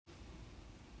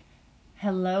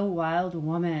Hello, wild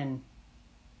woman.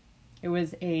 It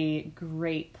was a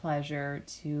great pleasure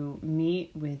to meet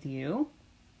with you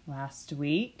last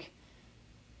week.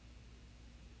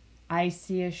 I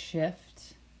see a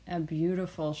shift, a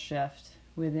beautiful shift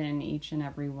within each and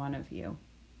every one of you.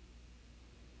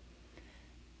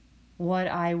 What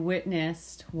I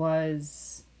witnessed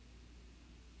was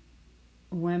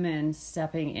women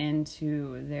stepping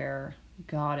into their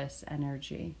goddess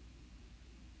energy,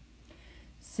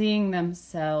 seeing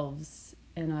themselves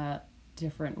in a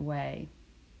different way,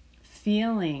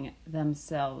 feeling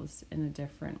themselves in a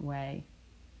different way,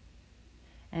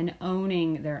 and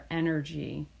owning their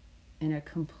energy in a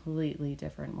completely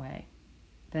different way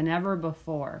than ever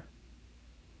before.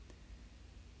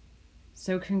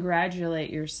 So congratulate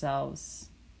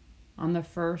yourselves on the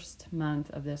first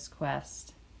month of this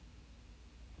quest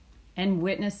and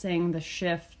witnessing the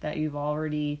shift that you've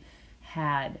already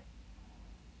had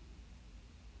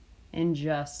in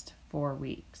just 4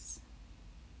 weeks.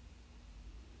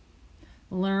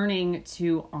 Learning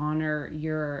to honor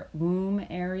your womb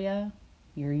area,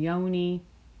 your yoni,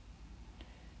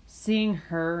 seeing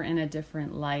her in a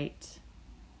different light,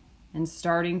 and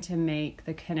starting to make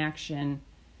the connection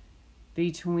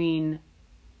between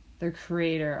the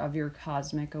creator of your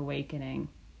cosmic awakening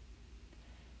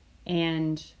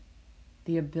and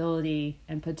the ability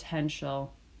and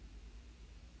potential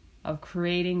of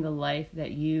creating the life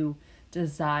that you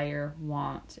desire,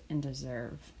 want, and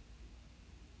deserve.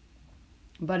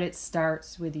 But it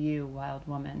starts with you, wild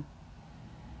woman.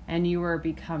 And you are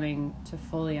becoming to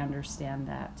fully understand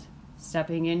that.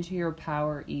 Stepping into your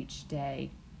power each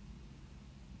day.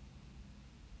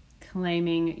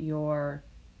 Claiming your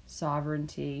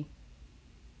sovereignty,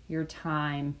 your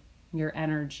time, your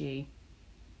energy.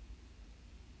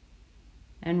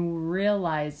 And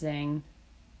realizing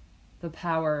the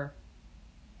power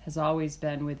has always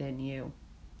been within you.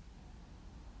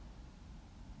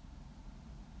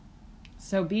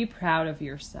 So be proud of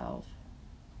yourself.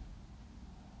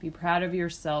 Be proud of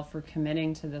yourself for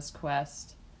committing to this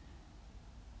quest,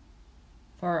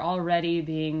 for already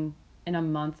being in a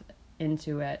month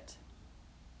into it,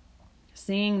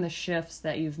 seeing the shifts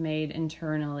that you've made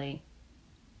internally,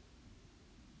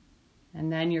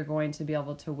 and then you're going to be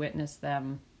able to witness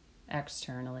them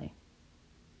externally.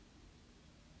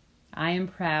 I am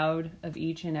proud of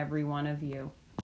each and every one of you.